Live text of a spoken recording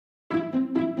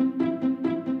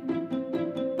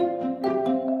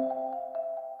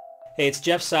Hey, it's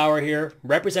Jeff Sauer here,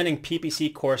 representing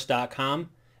ppccourse.com,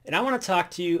 and I want to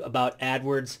talk to you about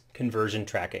AdWords conversion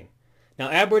tracking. Now,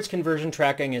 AdWords conversion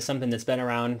tracking is something that's been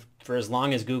around for as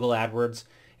long as Google AdWords.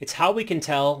 It's how we can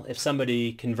tell if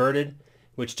somebody converted,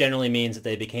 which generally means that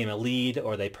they became a lead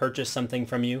or they purchased something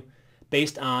from you,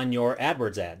 based on your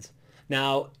AdWords ads.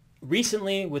 Now,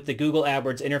 recently with the Google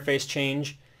AdWords interface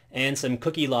change and some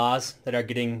cookie laws that are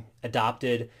getting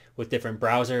adopted with different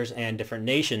browsers and different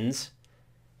nations,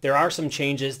 there are some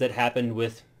changes that happened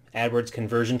with AdWords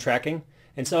conversion tracking.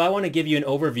 And so I want to give you an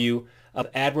overview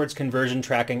of AdWords conversion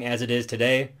tracking as it is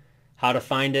today, how to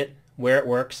find it, where it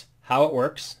works,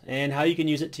 and how you can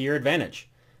use it to your advantage.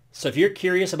 So if you're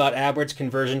curious about AdWords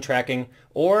conversion tracking,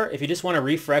 or if you just want to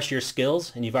refresh your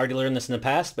skills and you've already learned this in the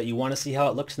past, but you want to see how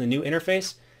it looks in the new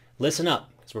interface, listen up,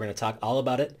 because we're going to talk all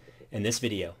about it in this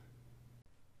video.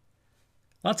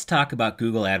 Let's talk about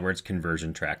Google AdWords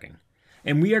conversion tracking.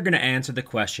 And we are going to answer the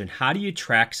question, how do you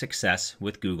track success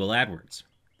with Google AdWords?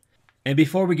 And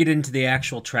before we get into the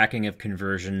actual tracking of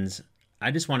conversions, I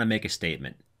just want to make a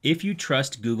statement. If you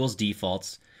trust Google's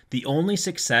defaults, the only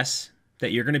success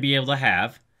that you're going to be able to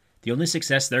have, the only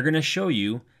success they're going to show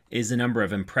you is the number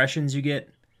of impressions you get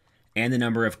and the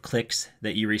number of clicks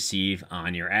that you receive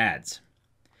on your ads.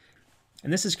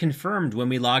 And this is confirmed when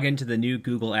we log into the new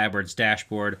Google AdWords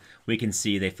dashboard. We can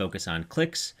see they focus on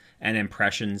clicks and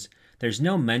impressions. There's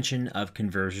no mention of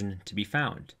conversion to be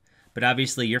found. But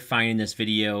obviously you're finding this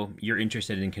video, you're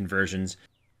interested in conversions.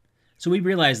 So we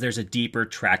realize there's a deeper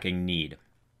tracking need.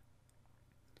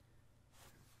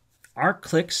 Are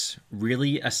clicks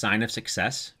really a sign of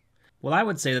success? Well, I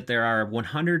would say that there are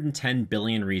 110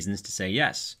 billion reasons to say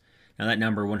yes. Now that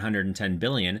number 110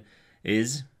 billion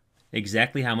is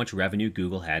exactly how much revenue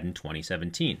Google had in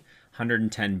 2017.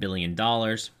 $110 billion.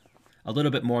 A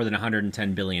little bit more than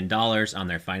 $110 billion on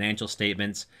their financial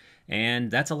statements,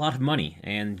 and that's a lot of money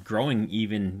and growing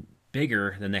even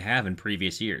bigger than they have in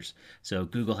previous years. So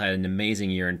Google had an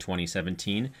amazing year in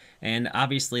 2017, and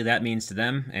obviously that means to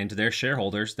them and to their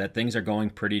shareholders that things are going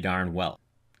pretty darn well.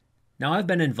 Now, I've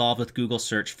been involved with Google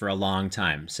Search for a long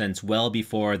time, since well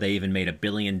before they even made $1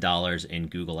 billion in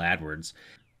Google AdWords.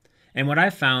 And what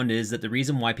I've found is that the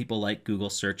reason why people like Google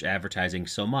search advertising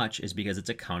so much is because it's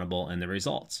accountable in the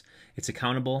results. It's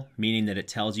accountable, meaning that it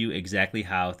tells you exactly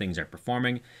how things are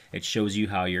performing, it shows you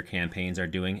how your campaigns are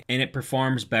doing, and it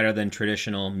performs better than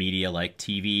traditional media like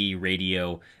TV,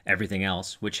 radio, everything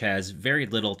else, which has very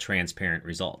little transparent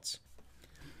results.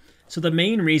 So the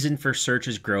main reason for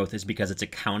search's growth is because it's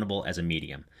accountable as a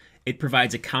medium. It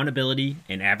provides accountability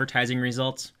in advertising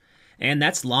results, and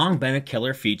that's long been a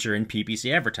killer feature in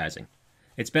PPC advertising.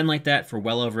 It's been like that for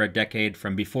well over a decade,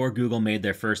 from before Google made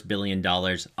their first $1 billion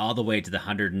all the way to the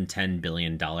 $110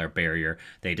 billion barrier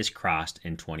they just crossed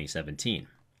in 2017.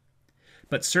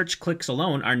 But search clicks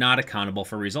alone are not accountable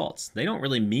for results. They don't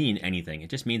really mean anything. It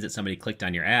just means that somebody clicked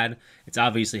on your ad. It's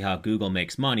obviously how Google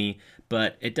makes money,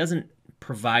 but it doesn't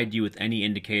provide you with any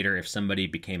indicator if somebody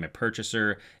became a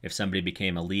purchaser, if somebody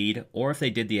became a lead, or if they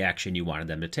did the action you wanted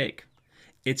them to take.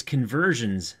 It's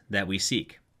conversions that we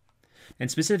seek. And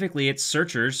specifically, it's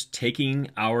searchers taking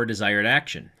our desired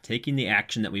action, taking the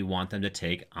action that we want them to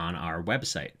take on our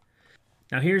website.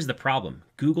 Now here's the problem.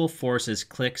 Google forces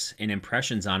clicks and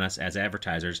impressions on us as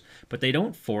advertisers, but they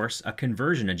don't force a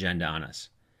conversion agenda on us.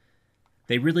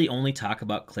 They really only talk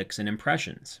about clicks and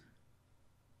impressions.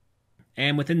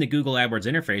 And within the Google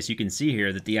AdWords interface, you can see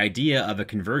here that the idea of a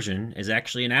conversion is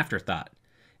actually an afterthought.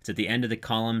 It's at the end of the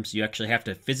columns. You actually have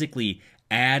to physically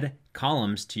add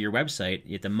columns to your website.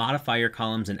 You have to modify your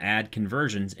columns and add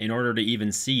conversions in order to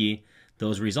even see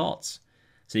those results.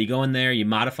 So you go in there, you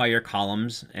modify your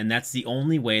columns, and that's the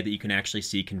only way that you can actually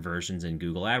see conversions in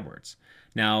Google AdWords.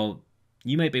 Now,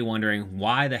 you might be wondering,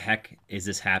 why the heck is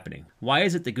this happening? Why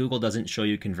is it that Google doesn't show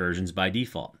you conversions by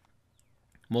default?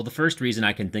 Well, the first reason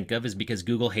I can think of is because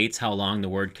Google hates how long the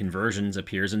word conversions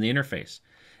appears in the interface.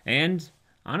 And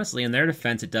honestly, in their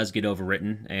defense, it does get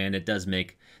overwritten, and it does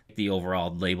make the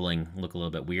overall labeling look a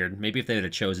little bit weird. Maybe if they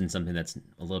had chosen something that's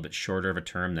a little bit shorter of a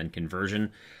term than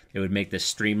conversion, it would make this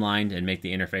streamlined and make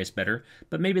the interface better.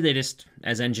 But maybe they just,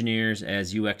 as engineers,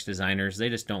 as UX designers, they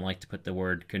just don't like to put the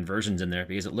word conversions in there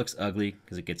because it looks ugly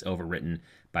because it gets overwritten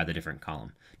by the different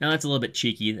column. Now that's a little bit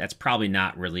cheeky. That's probably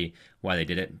not really why they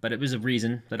did it, but it was a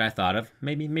reason that I thought of.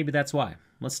 Maybe that's why.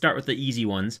 Let's start with the easy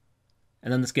ones,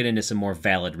 and then let's get into some more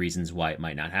valid reasons why it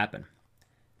might not happen.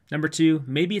 Number two,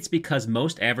 maybe it's because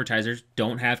most advertisers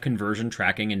don't have conversion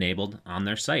tracking enabled on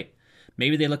their site.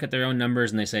 Maybe they look at their own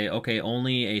numbers and they say, okay,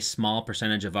 only a small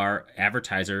percentage of our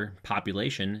advertiser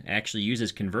population actually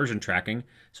uses conversion tracking,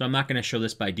 so I'm not going to show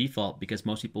this by default because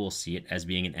most people will see it as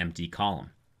being an empty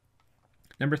column.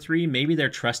 Number 3, maybe they're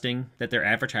trusting that their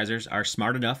advertisers are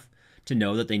smart enough to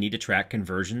know that they need to track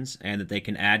conversions and that they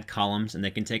can add columns and they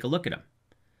can take a look at them.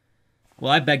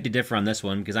 Well, I beg to differ on this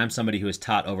one because I'm somebody who has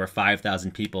taught over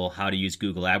 5,000 people how to use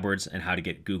Google AdWords and how to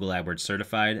get Google AdWords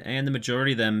certified, and the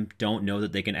majority of them don't know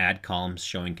that they can add columns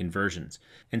showing conversions.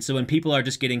 And so when people are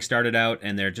just getting started out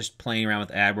and they're just playing around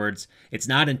with AdWords, it's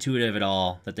not intuitive at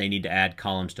all that they need to add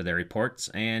columns to their reports,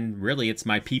 and really it's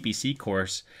my PPC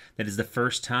course that is the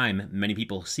first time many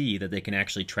people see that they can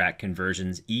actually track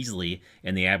conversions easily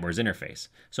in the AdWords interface.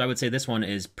 So I would say this one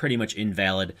is pretty much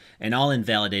invalid, and I'll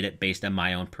invalidate it based on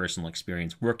my own personal experience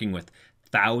working with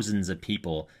thousands of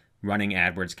people running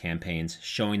AdWords campaigns,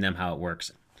 showing them how it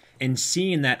works, and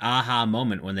seeing that aha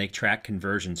moment when they track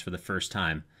conversions for the first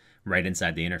time right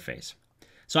inside the interface.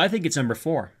 So I think it's number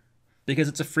 4 because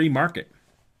it's a free market.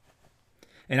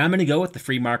 And I'm going to go with the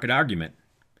free market argument.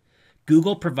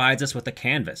 Google provides us with a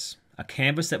canvas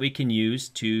that we can use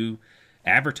to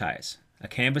advertise, a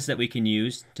canvas that we can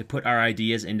use to put our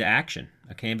ideas into action,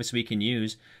 a canvas we can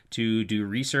use to do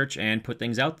research and put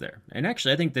things out there. And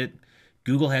actually, I think that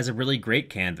Google has a really great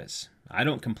canvas. I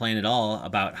don't complain at all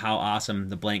about how awesome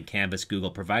the blank canvas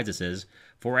Google provides us is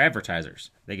for advertisers.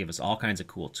 They give us all kinds of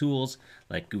cool tools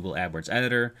like Google AdWords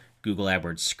Editor, Google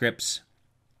AdWords Scripts.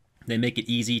 They make it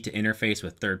easy to interface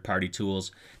with third-party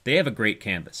tools. They have a great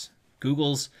canvas.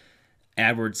 Google's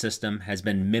AdWords system has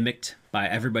been mimicked by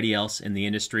everybody else in the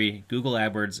industry. Google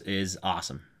AdWords is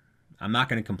awesome. I'm not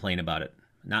going to complain about it.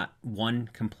 Not one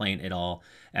complaint at all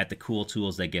at the cool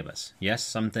tools they give us. Yes,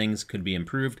 some things could be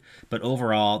improved, but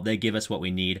overall, they give us what we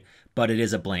need, but it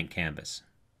is a blank canvas.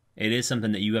 It is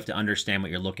something that you have to understand what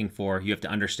you're looking for. You have to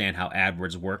understand how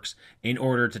AdWords works in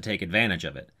order to take advantage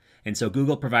of it. And so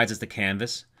Google provides us the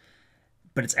canvas,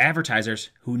 but it's advertisers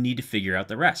who need to figure out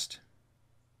the rest.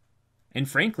 And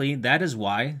frankly, that is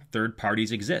why third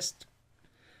parties exist.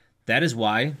 That is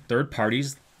why third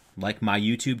parties like my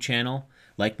YouTube channel,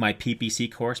 like my PPC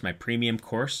course, my premium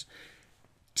course,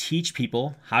 teach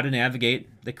people how to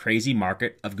navigate the crazy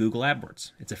market of Google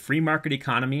AdWords. It's a free market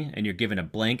economy and you're given a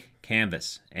blank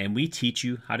canvas and we teach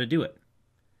you how to do it.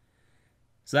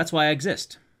 So that's why I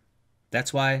exist.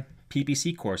 That's why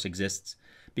PPC course exists,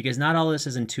 because not all this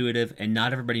is intuitive and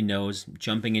not everybody knows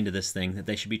jumping into this thing that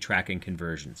they should be tracking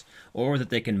conversions or that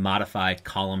they can modify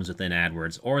columns within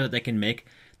AdWords or that they can make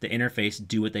the interface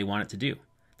do what they want it to do.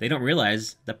 They don't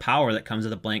realize the power that comes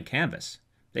with a blank canvas.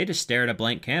 They just stare at a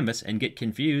blank canvas and get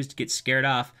confused, get scared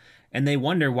off, and they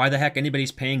wonder why the heck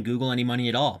anybody's paying Google any money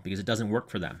at all because it doesn't work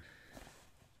for them.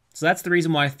 So that's the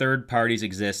reason why third parties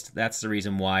exist. That's the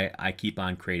reason why I keep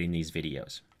on creating these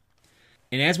videos.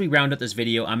 And as we round up this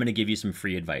video, I'm going to give you some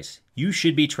free advice. You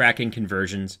should be tracking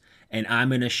conversions, and I'm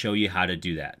going to show you how to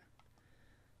do that.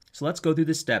 So let's go through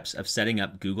the steps of setting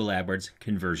up Google AdWords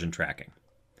conversion tracking.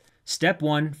 Step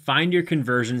 1, find your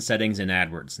conversion settings in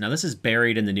AdWords. Now this is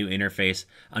buried in the new interface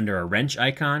under a wrench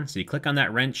icon. So you click on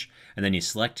that wrench and then you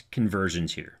select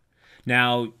conversions here.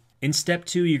 Now in step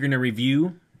 2, you're going to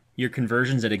review your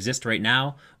conversions that exist right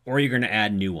now, or you're going to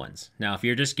add new ones. Now if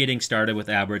you're just getting started with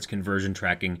AdWords conversion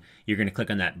tracking, you're going to click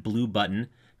on that blue button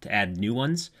to add new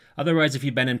ones. Otherwise, if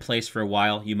you've been in place for a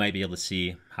while, you might be able to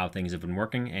see how things have been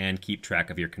working and keep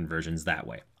track of your conversions that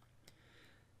way.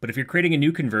 But if you're creating a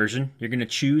new conversion, you're going to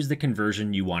choose the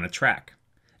conversion you want to track.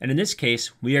 And in this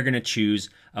case, we are going to choose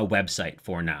a website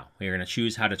for now. We are going to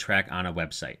choose how to track on a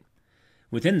website.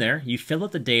 Within there, you fill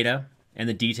out the data and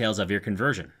the details of your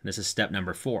conversion. This is step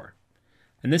number 4.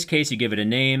 In this case, you give it a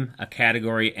name, a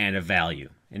category, and a value.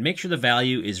 And make sure the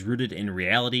value is rooted in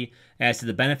reality as to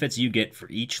the benefits you get for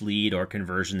each lead or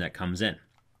conversion that comes in.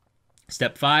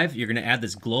 Step 5, you're going to add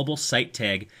this global site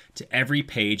tag to every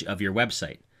page of your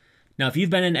website. Now, if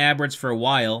you've been in AdWords for a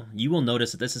while, you will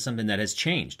notice that this is something that has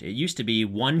changed. It used to be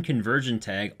one conversion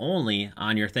tag only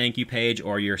on your thank you page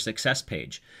or your success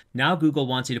page. Now Google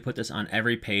wants you to put this on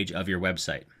every page of your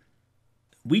website.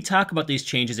 We talk about these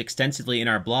changes extensively in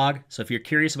our blog, so if you're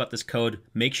curious about this code,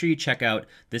 make sure you check out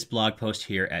this blog post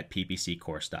here at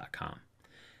ppccourse.com.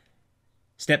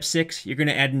 Step 6, you're going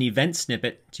to add an event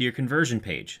snippet to your conversion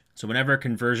page. So whenever a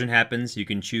conversion happens, you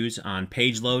can choose on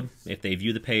page load if they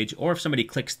view the page, or if somebody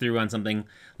clicks through on something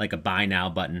like a buy now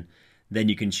button, then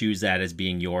you can choose that as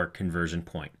being your conversion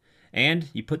point. And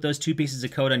you put those 2 pieces of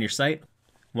code on your site.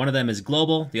 One of them is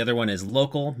global, the other one is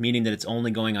local, meaning that it's only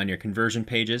going on your conversion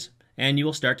pages, and you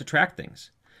will start to track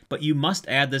things. But you must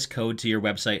add this code to your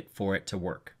website for it to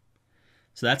work.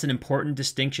 So that's an important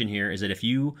distinction here, is that if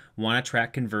you want to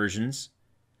track conversions,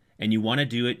 and you want to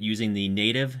do it using the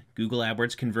native Google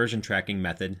AdWords conversion tracking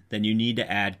method, then you need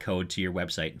to add code to your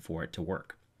website for it to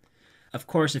work. Of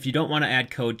course, if you don't want to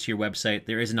add code to your website,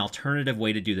 there is an alternative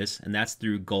way to do this, and that's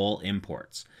through goal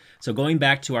imports. So going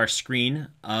back to our screen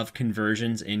of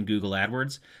conversions in Google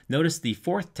AdWords, notice the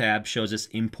fourth tab shows us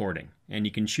importing, and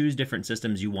you can choose different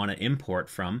systems you want to import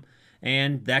from,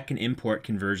 and that can import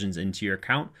conversions into your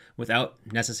account without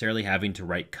necessarily having to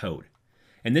write code.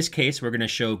 In this case, we're going to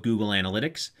show Google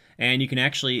Analytics, and you can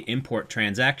actually import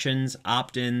transactions,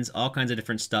 opt-ins, all kinds of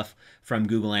different stuff from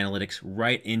Google Analytics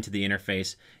right into the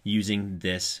interface using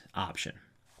this option.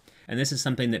 And this is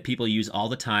something that people use all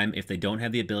the time if they don't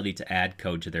have the ability to add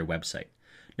code to their website.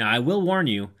 Now, I will warn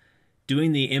you,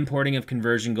 doing the importing of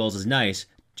conversion goals is nice.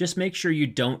 Just make sure you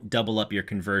don't double up your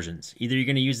conversions. Either you're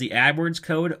going to use the AdWords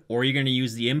code or you're going to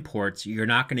use the imports. You're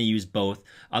not going to use both.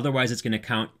 Otherwise, it's going to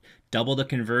count double the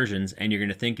conversions, and you're going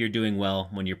to think you're doing well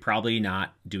when you're probably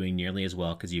not doing nearly as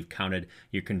well because you've counted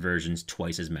your conversions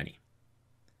twice as many.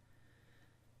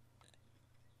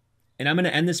 And I'm going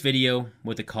to end this video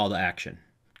with a call to action.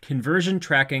 Conversion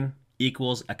tracking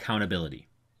equals accountability.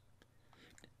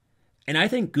 And I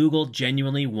think Google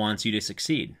genuinely wants you to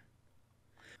succeed.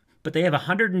 But they have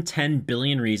 110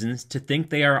 billion reasons to think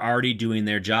they are already doing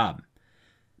their job.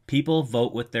 People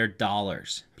vote with their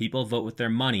dollars. People vote with their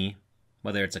money.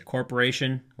 Whether it's a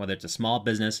corporation, whether it's a small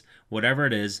business, whatever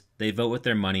it is, they vote with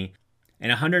their money.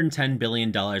 And $110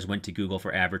 billion went to Google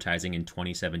for advertising in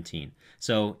 2017.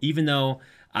 So even though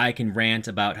I can rant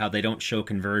about how they don't show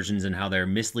conversions and how they're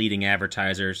misleading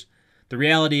advertisers, the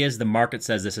reality is the market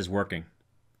says this is working.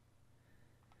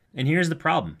 And here's the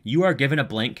problem. You are given a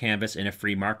blank canvas in a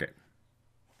free market.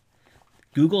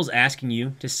 Google's asking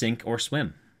you to sink or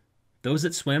swim. Those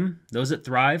that swim, those that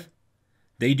thrive,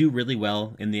 they do really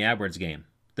well in the AdWords game.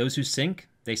 Those who sink,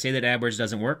 they say that AdWords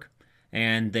doesn't work,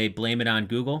 and they blame it on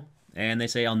Google, and they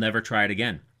say, I'll never try it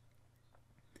again.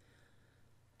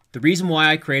 The reason why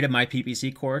I created my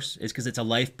PPC course is because it's a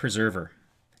life preserver.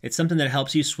 It's something that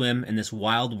helps you swim in this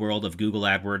wild world of Google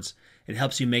AdWords. It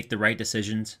helps you make the right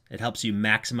decisions. It helps you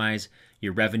maximize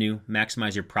your revenue,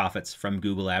 maximize your profits from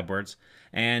Google AdWords,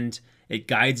 and it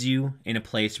guides you in a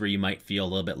place where you might feel a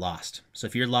little bit lost. So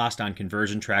if you're lost on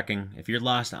conversion tracking, if you're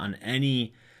lost on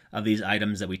any of these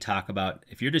items that we talk about,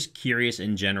 if you're just curious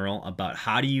in general about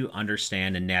how do you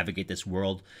understand and navigate this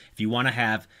world, if you want to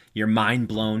have your mind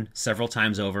blown several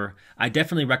times over, I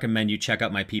definitely recommend you check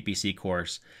out my PPC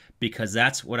course, because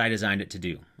that's what I designed it to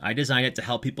do. I designed it to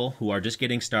help people who are just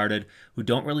getting started, who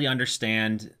don't really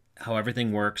understand how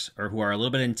everything works, or who are a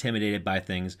little bit intimidated by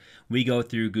things. We go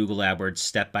through Google AdWords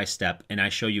step by step, and I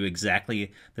show you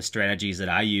exactly the strategies that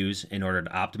I use in order to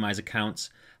optimize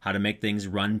accounts, how to make things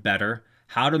run better,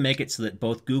 how to make it so that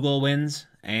both Google wins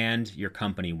and your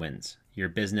company wins. Your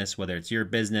business, whether it's your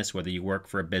business, whether you work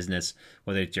for a business,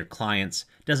 whether it's your clients,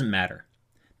 doesn't matter.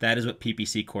 That is what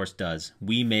PPC course does.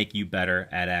 We make you better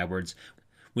at AdWords.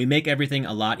 We make everything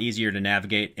a lot easier to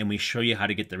navigate, and we show you how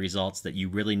to get the results that you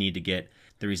really need to get,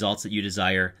 the results that you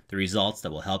desire, the results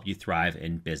that will help you thrive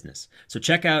in business. So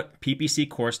check out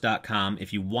ppccourse.com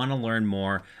if you want to learn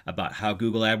more about how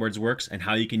Google AdWords works and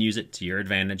how you can use it to your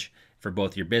advantage for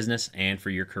both your business and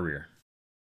for your career.